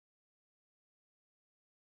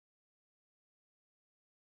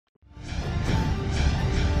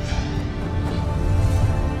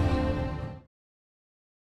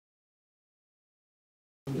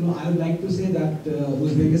I would like to say that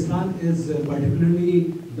Uzbekistan is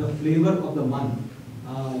particularly the flavor of the month,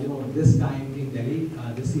 this time in Delhi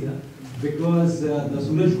this year, because the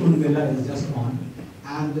Suraj Kund Mela is just on,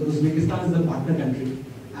 and Uzbekistan is the partner country,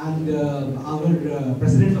 and our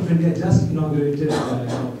President of India just inaugurated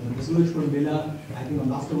the Suraj Kund Mela. I think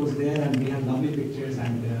Ambassador was there, and we had lovely pictures,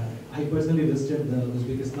 and I personally visited the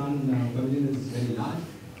Uzbekistan pavilion. Is very large.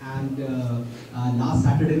 And last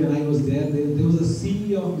Saturday when I was there, there was a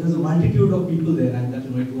sea of, there's a multitude of people there, and that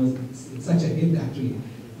it's such a hit actually.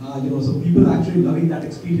 So people are actually loving that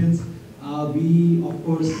experience. We, of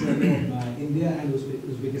course, India and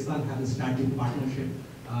Uzbekistan have a strategic partnership.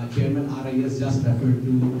 Chairman RIS just referred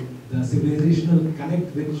to the civilizational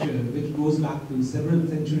connect, which goes back to several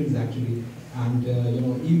centuries actually, and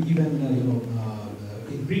even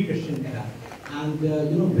in pre-Christian era. And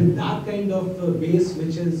with that kind of base,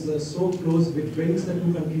 which is so close, which brings the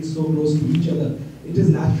two countries so close to each other, it is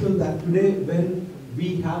natural that today, when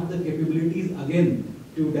we have the capabilities again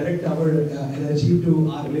to direct our energy to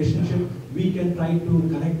our relationship, we can try to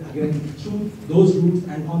connect again through those routes,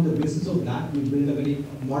 and on the basis of that, we build a very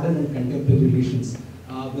modern and contemporary relations.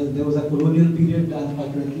 Well, there was a colonial period,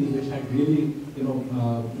 unfortunately, which had really,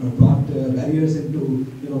 brought barriers into,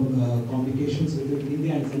 communications with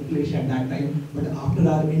India and Central Asia at that time. But after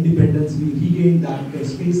our independence, we regained that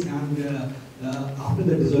space, and after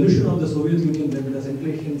the dissolution of the Soviet Union, when the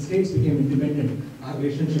Central Asian states became independent, our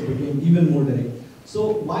relationship became even more direct.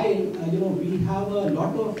 So while we have a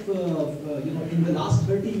lot of in the last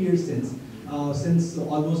 30 years since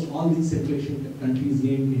almost all these Central Asian countries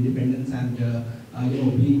gained independence, and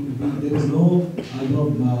there is no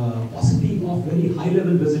paucity of very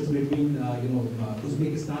high-level visits between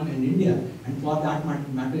Uzbekistan and India, and for that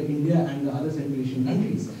matter, India and the other Central Asian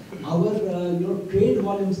countries. Our trade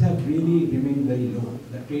volumes have really remained very low,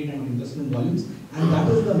 the trade and investment volumes, and that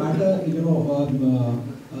is the matter in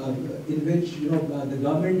which the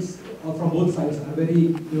governments from both sides are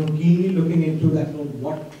very keenly looking into that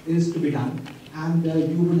what is to be done. And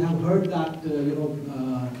you would have heard that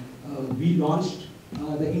we launched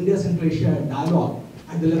the India Central Asia dialogue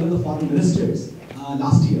at the level of foreign ministers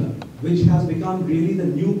last year, which has become really the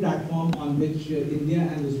new platform on which India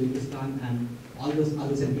and Uzbekistan and all those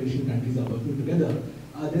other Central Asian countries are working together.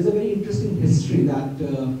 There's a very interesting history that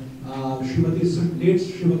late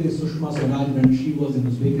Srimati Sushma Swaraj, when she was in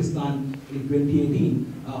Uzbekistan in 2018,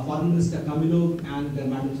 Foreign Minister Kamilov and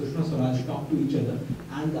Madam Sushma Swaraj talked to each other,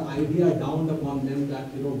 and the idea dawned upon them that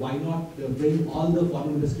why not bring all the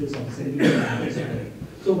foreign ministers of Central Asia.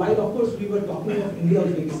 So while of course we were talking of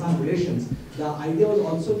India-Uzbekistan relations, the idea was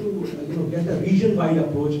also to get a region-wide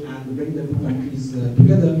approach and bring the two countries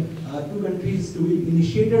together, two countries to be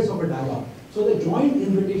initiators of a dialogue. So the joint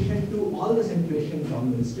invitation to all the Central Asian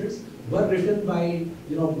foreign ministers were written by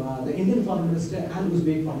the Indian foreign minister and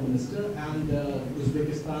Uzbek foreign minister, and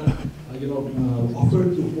Uzbekistan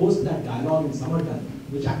offered to host that dialogue in Samarkand,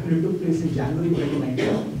 which actually took place in January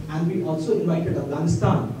 2019. And we also invited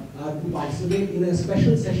Afghanistan to participate in a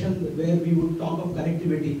special session where we would talk of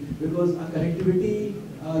connectivity, because connectivity,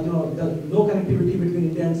 no connectivity between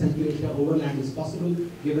India and Central Asia overland is possible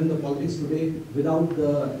given the politics today without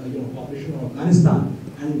the cooperation of Afghanistan,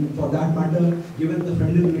 and for that matter, given the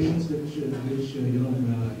friendly relations which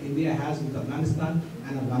India has with Afghanistan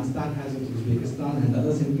and Afghanistan has with Uzbekistan and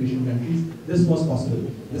other Central Asian countries, this was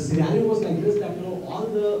possible. The scenario was like this, that all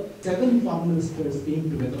the 7 foreign ministers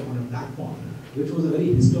came together on a platform, which was a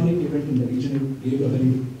very historic event in the region. It gave a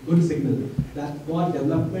very good signal that for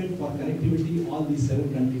development, for connectivity, all these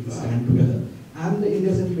 7 countries stand together. And the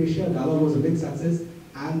India-Central Asia dialogue was a big success.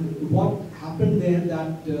 And what happened there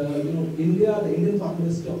that the Indian foreign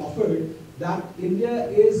minister offered that India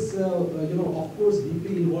is of course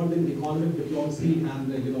deeply involved in economic diplomacy, and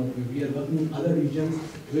we are working in other regions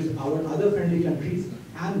with our other friendly countries,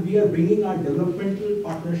 and we are bringing our developmental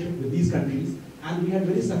partnership with these countries. And we had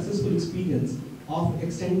very successful experience of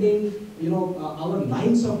extending, our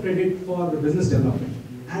lines of credit for business development.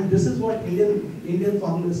 And this is what Indian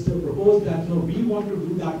foreign minister proposed, that we want to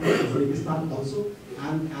do that with Uzbekistan also,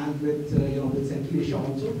 and with Central Asia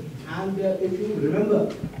also. And if you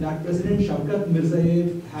remember that President Shavkat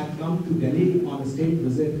Mirziyoyev had come to Delhi on a state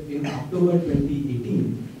visit in October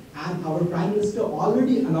 2018, and our Prime Minister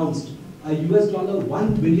already announced a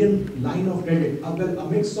 $1 billion line of credit, a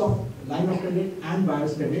mix of line of credit and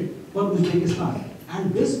buyer's credit for Uzbekistan.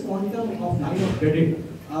 And this quantum of line of credit,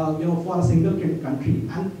 for a single country,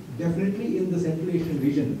 and definitely in the Central Asian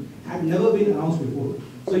region, had never been announced before.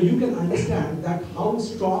 So you can understand that how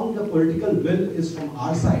strong the political will is from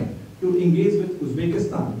our side to engage with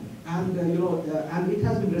Uzbekistan And and it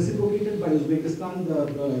has been reciprocated by Uzbekistan. The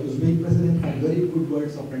Uzbek president had very good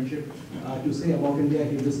words of friendship to say about India.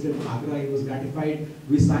 He visited Agra. He was gratified.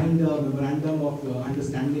 We signed a memorandum of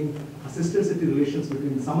understanding, sister city relations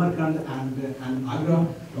between Samarkand and Agra.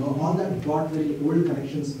 All that brought very old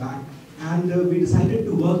connections back. And we decided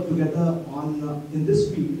to work together on in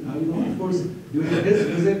this field. Of course, during his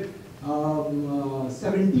visit,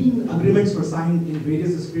 17 agreements were signed in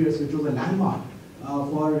various spheres, which was a landmark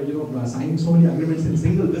for signing so many agreements in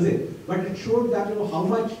single visit. But it showed that how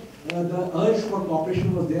much the urge for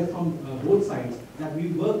cooperation was there from both sides. That we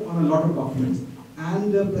worked on a lot of documents.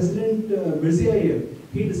 And President Mirziyoyev,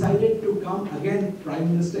 he decided to come again.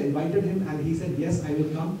 Prime Minister invited him, and he said, "Yes, I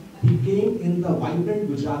will come." He came in the vibrant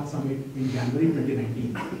Gujarat summit in January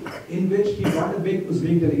 2019, in which he brought a big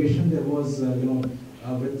Uzbek delegation. There was,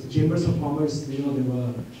 with chambers of commerce, there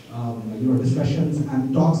were, discussions and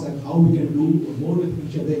talks on how we can do more with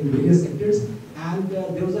each other in various sectors. And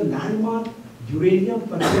there was a landmark uranium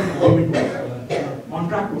purchase agreement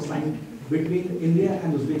contract was signed between India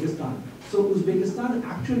and Uzbekistan. So Uzbekistan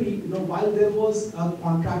actually, while there was a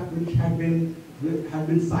contract which had been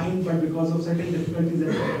signed, but because of certain difficulties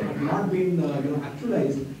it had not been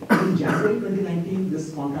actualized, in January 2019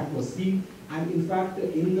 this contract was sealed. And in fact,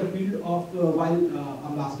 in the field of, while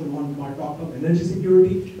Ambassador Mohan talked of energy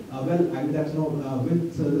security, with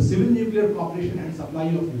the civil nuclear cooperation and supply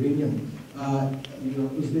of uranium,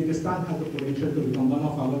 Uzbekistan has the potential to become one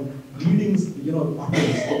of our leading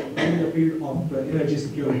partners in the field of energy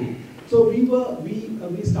security. So we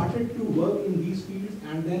started to work in these fields,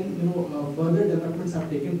 and then further developments have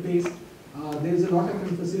taken place. There is a lot of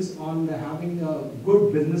emphasis on having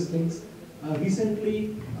good business links.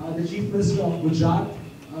 Recently, the Chief Minister of Gujarat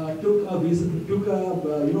took a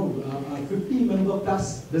 50-member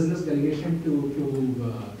plus business delegation to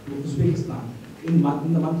Uzbekistan in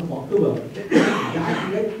the month of October. That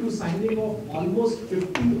led to signing of almost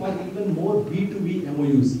 50 or even more B2B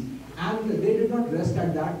MOUs. And they did not rest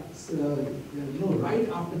at that. Right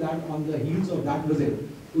after that, on the heels of that visit,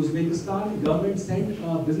 Uzbekistan government sent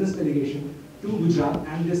a business delegation to Gujarat,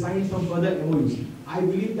 and they signed some further MOUs. I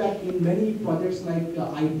believe that in many projects like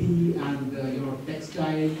IT and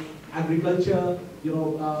textile, agriculture, a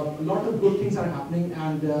lot of good things are happening,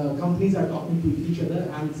 and companies are talking to each other,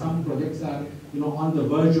 and some projects are on the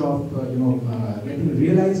verge of getting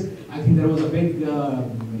realized. I think there was a big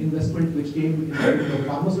investment which came in the field of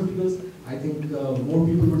pharmaceuticals. I think more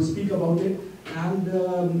people will speak about it, and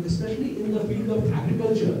especially in the field of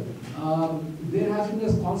agriculture, there has been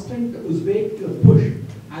this constant Uzbek push,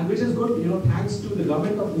 and which is good, thanks to the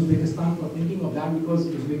government of Uzbekistan for thinking of that, because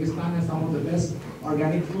Uzbekistan has some of the best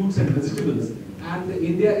organic fruits and vegetables, and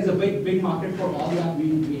India is a big market for all that.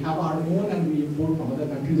 We have our own, and we import from other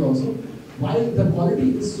countries also. While the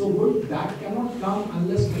quality is so good, that cannot come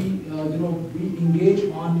unless we engage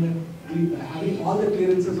on having all the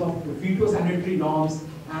clearances of phytosanitary norms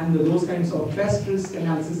and those kinds of pest risk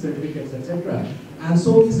analysis certificates, etc. And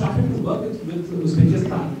so we started to work with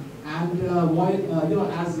Uzbekistan. And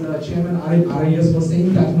while as Chairman RIS was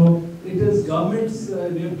saying that it is government's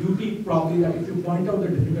duty probably that if you point out the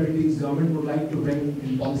difficulties, government would like to bring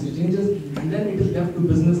in policy changes, and then it is left to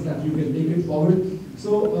business that you can take it forward.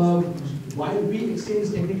 So while we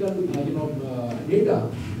exchange technical data,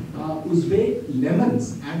 Uzbek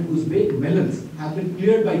lemons and Uzbek melons have been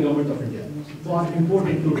cleared by government of India for import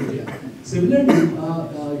into India. Similarly,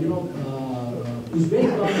 Uzbek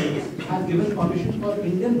government has given permission for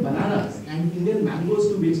Indian bananas and Indian mangoes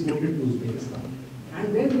to be exported to Uzbekistan.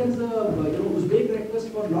 And then there's a Uzbek request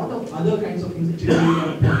for a lot of other kinds of things, chili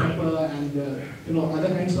and pepper and other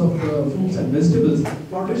kinds of fruits and vegetables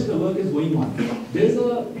for which the work is going on. There's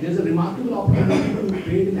a remarkable opportunity to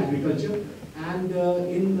trade in agriculture, and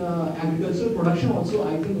in agricultural production also.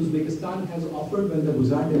 I think Uzbekistan has offered, when the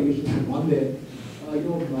Gujarat delegation had gone there, a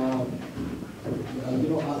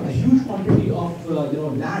huge quantity of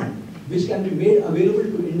land which can be made available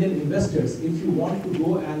to Indian investors if you want to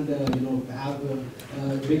go and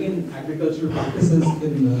begin agricultural practices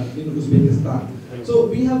in Uzbekistan. So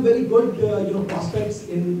we have very good prospects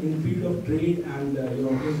in field of trade and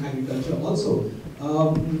in agriculture also.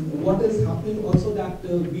 What is happening also that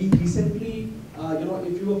we recently,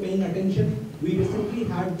 if you were paying attention, we recently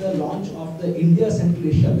had the launch of the India Central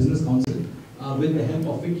Asia Business Council with the help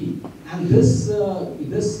of FICCI. And this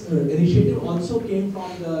initiative also came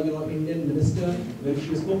from the Indian minister. When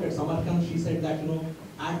she spoke at Samarkand, she said that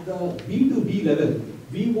at the B2B level,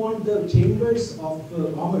 We want the chambers of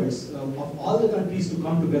commerce of all the countries to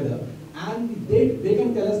come together, and they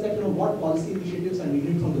can tell us that what policy initiatives are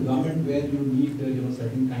needed from the government, where you need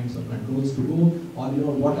certain kinds of controls to go, or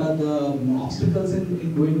what are the obstacles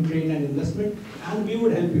in going trade and investment, and we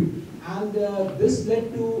would help you. And this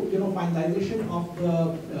led to finalization of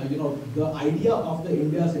the idea of the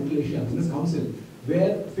India Central Asia Business Council,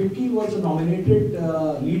 where FICCI was the nominated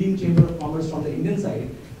leading chamber of commerce from the Indian side,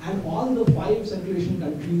 and all the 5 Central Asian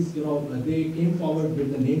countries, they came forward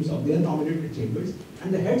with the names of their nominated chambers,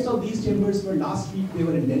 and the heads of these chambers were last week. They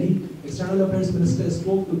were in Delhi. External Affairs Minister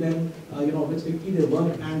spoke to them, with FICCI they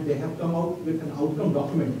worked, and they have come out with an outcome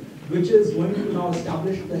document, which is going to now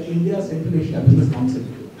establish the India Central Asia Business Council.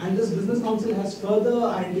 And this business council has further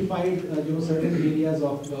identified, certain areas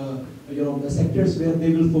of, the sectors where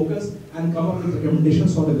they will focus and come up with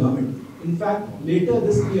recommendations for the government. In fact, later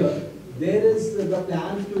this year, there is the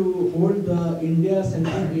plan to hold the India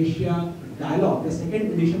Central Asia Dialogue, the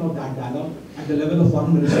second edition of that dialogue, at the level of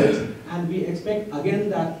foreign ministers. And we expect again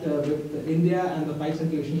that with India and the 5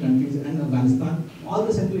 Central Asian countries and Afghanistan, all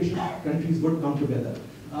the Central Asian countries would come together.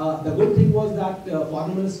 The good thing was that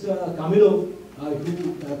Foreign Minister Kamilov,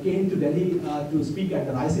 who came to Delhi to speak at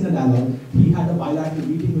the Raisina Dialogue, he had a bilateral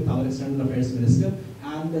meeting with our External Affairs Minister,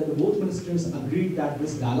 and both ministers agreed that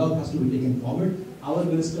this dialogue has to be taken forward. Our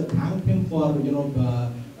minister thanked him for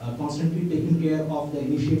constantly taking care of the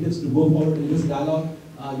initiatives to go forward in this dialogue.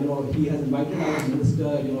 He has invited our minister,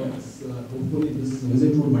 hopefully this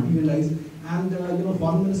visit will materialize. And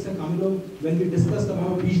Foreign Minister Kamilov, when we discussed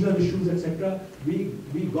about regional issues, etc., we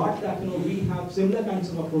got that we have similar kinds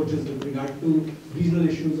of approaches with regard to regional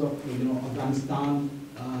issues of Afghanistan,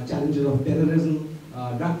 challenges of terrorism,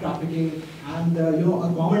 drug trafficking, and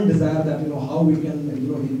a common desire that how we can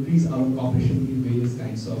increase our cooperation in various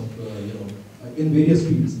kinds of in various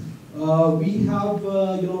fields. We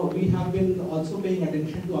have been also paying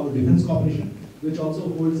attention to our defense cooperation, which also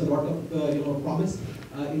holds a lot of promise.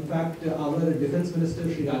 In fact, our defense minister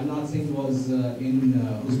Shri Rajnath Singh was in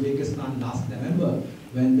Uzbekistan last November,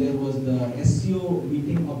 when there was the SCO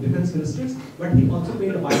meeting of defense ministers, but he also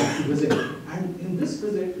paid a bilateral visit. And in this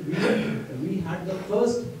visit, we had the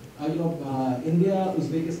first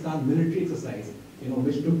India-Uzbekistan military exercise,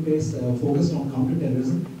 which took place focused on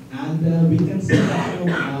counter-terrorism. And we can see that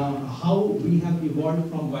how we have evolved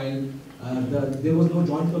from while there was no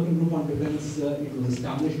joint working group on defense. It was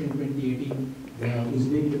established in 2018. The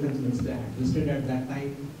Uzbek defense minister had visited at that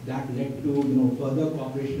time. That led to further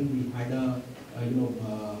cooperation. We had a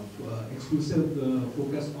exclusive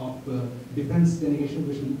focus of defense delegation,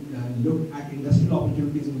 which looked at industrial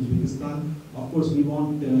opportunities in Uzbekistan. Of course, we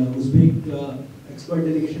want Uzbek expert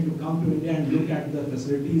delegation to come to India and look at the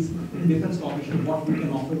facilities in defense cooperation, what we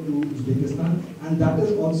can offer to Uzbekistan, and that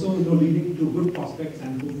is also leading to good prospects,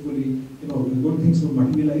 and hopefully good things will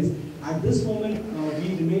materialize. At this moment,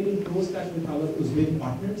 we remain in close touch with our Uzbek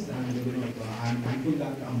partners, and I'm thankful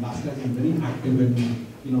that ambassadors are very active in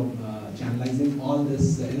channelizing all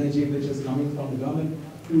this energy which is coming from the government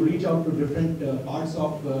to reach out to different parts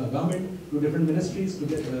of government, to different ministries.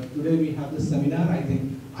 Today we have this seminar. I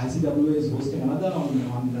think ICWA is hosting another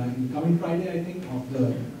on coming Friday, I think, at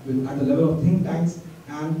the level of think tanks.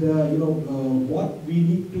 And what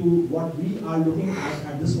we are looking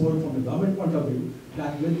at this moment from the government point of view,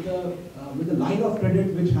 that with the line of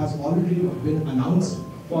credit which has already been announced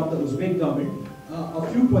for the Uzbek government, a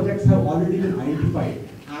few projects have already been identified.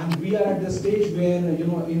 And we are at the stage where,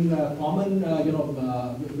 in common,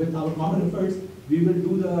 with our common efforts, we will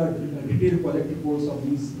do the detailed project reports of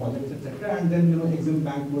these projects, etc. And then, Exim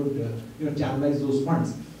Bank would, channelize those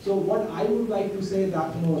funds. So what I would like to say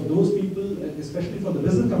that, those people, especially for the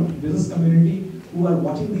business community who are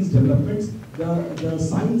watching these developments, the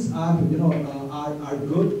signs are, are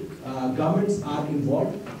good. Governments are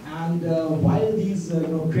involved. And while these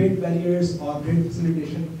trade barriers or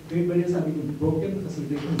trade barriers are being broken,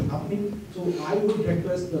 facilitation is happening. So I would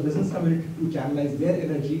request the business community to channelize their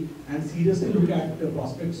energy and seriously look at the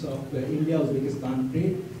prospects of India-Uzbekistan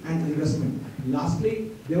trade and investment.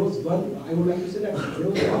 Lastly, I would like to say that there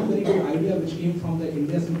was one very good idea which came from the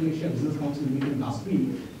India Central Asia Business Council meeting last week,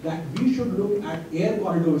 that we should look at air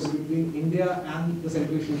corridors between India and the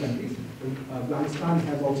Central Asian countries. Afghanistan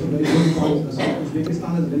has also very good points.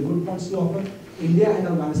 Uzbekistan has very good points to offer. India and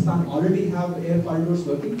Afghanistan already have air corridors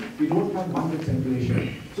working. We don't have one with Central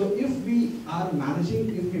Asia. So if we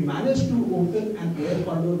manage to open an air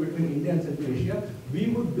corridor between India and Central Asia, we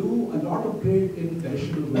would do a lot of trade in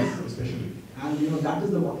perishable goods, especially. And that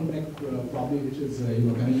is the bottleneck probably which is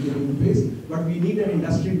currently being faced. But we need an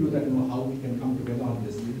industry to that how we can come together on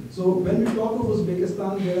this. So when we talk of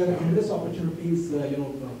Uzbekistan, there are endless opportunities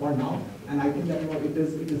for now, and I think that it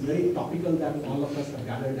is very topical that all of us have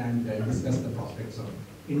gathered and discussed the prospects of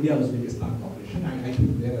India-Uzbekistan cooperation. I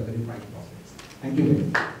think there are very bright prospects. Thank you very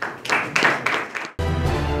much.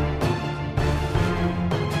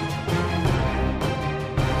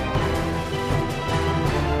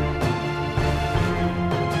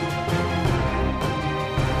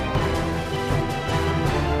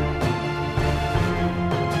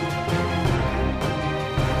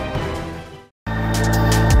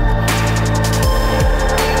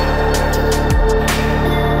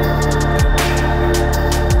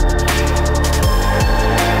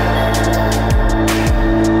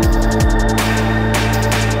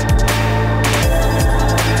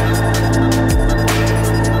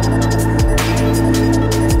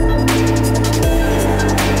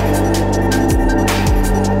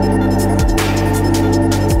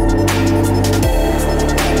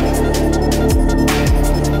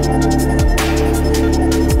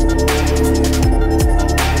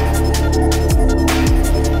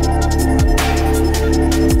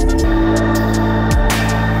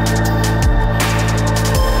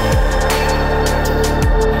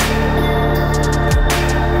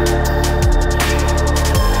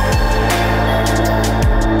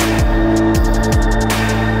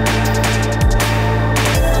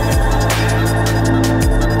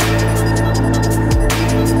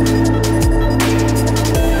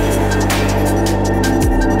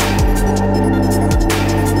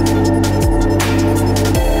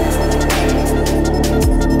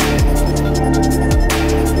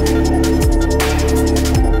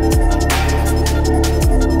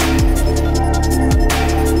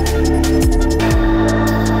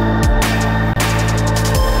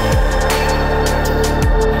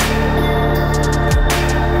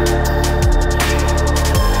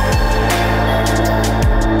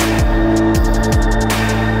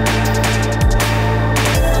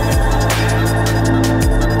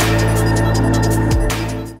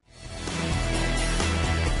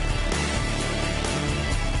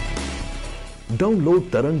 Download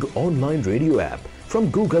Tarang online radio app from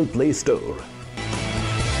Google Play Store.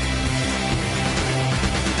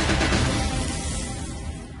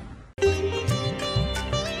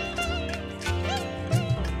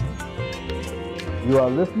 You are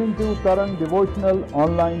listening to Tarang Devotional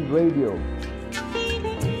Online Radio.